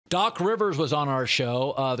Doc Rivers was on our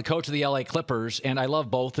show, the coach of the LA Clippers, and I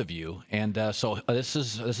love both of you. And so this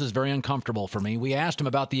is very uncomfortable for me. We asked him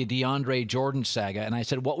about the DeAndre Jordan saga, and I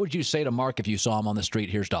said, what would you say to Mark if you saw him on the street?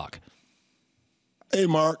 Here's Doc. Hey,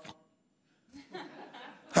 Mark.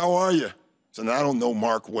 How are you? So I don't know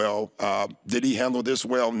Mark well. Did he handle this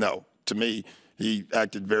well? No. To me, he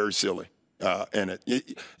acted very silly in it. You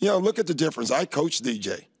know, look at the difference. I coached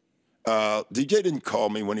DJ. DJ didn't call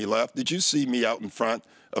me when he left. Did you see me out in front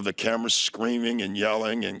of the camera screaming and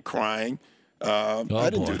yelling and crying? I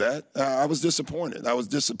didn't do that. I was disappointed. I was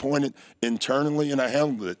disappointed internally, and I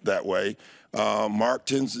handled it that way. Mark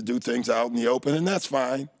tends to do things out in the open, and that's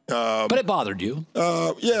fine. But it bothered you.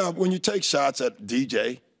 Yeah, when you take shots at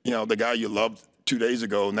DJ, you know, the guy you loved 2 days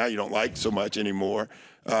ago, now you don't like so much anymore.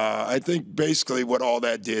 I think basically what all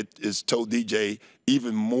that did is told DJ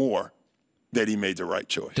even more that he made the right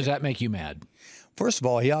choice. Does that make you mad? First of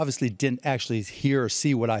all, he obviously didn't actually hear or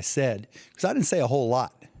see what I said, because I didn't say a whole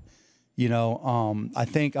lot. You know, I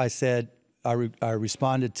think I said I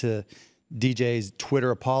responded to DJ's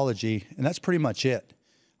Twitter apology, and that's pretty much it.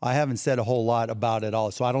 I haven't said a whole lot about it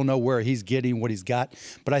all, so I don't know where he's getting what he's got.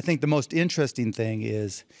 But I think the most interesting thing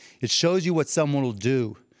is it shows you what someone will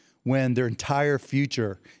do when their entire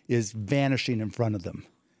future is vanishing in front of them.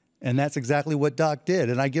 And that's exactly what Doc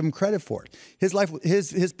did, and I give him credit for it. His life,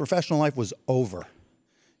 his professional life was over.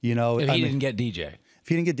 You know, If he didn't get DJ. If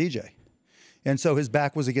he didn't get DJ. And so his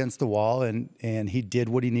back was against the wall, and he did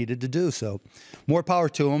what he needed to do. So more power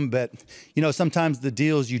to him. But, you know, sometimes the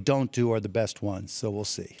deals you don't do are the best ones. So we'll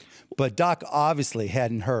see. But Doc obviously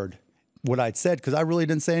hadn't heard what I'd said, because I really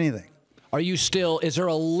didn't say anything. Are you still, is there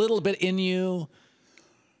a little bit in you?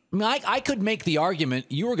 I mean, I could make the argument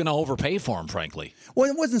you were going to overpay for him, frankly.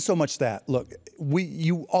 Well, it wasn't so much that. Look,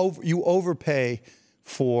 you overpay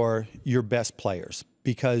for your best players,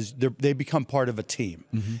 because they become part of a team.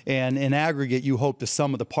 Mm-hmm. And in aggregate, you hope the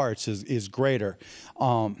sum of the parts is greater.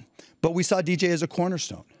 But we saw DJ as a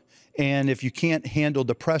cornerstone. And if you can't handle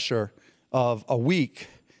the pressure of a week,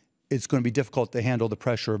 it's going to be difficult to handle the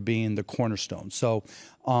pressure of being the cornerstone. So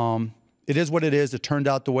it is what it is. It turned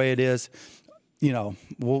out the way it is. You know,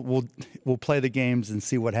 we'll play the games and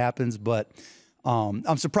see what happens. But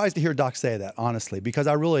I'm surprised to hear Doc say that, honestly, because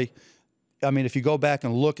I mean, if you go back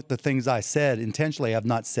and look at the things I said, intentionally, I've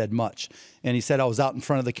not said much. And he said I was out in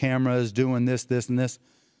front of the cameras doing this, this, and this.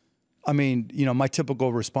 I mean, you know, my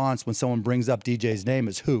typical response when someone brings up DJ's name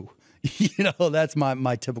is who? You know, that's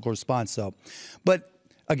my typical response. So, but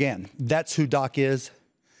again, that's who Doc is.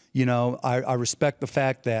 You know, I respect the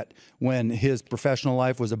fact that when his professional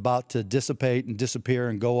life was about to dissipate and disappear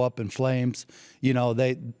and go up in flames, you know,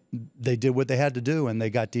 they did what they had to do, and they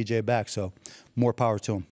got DJ back. So more power to him.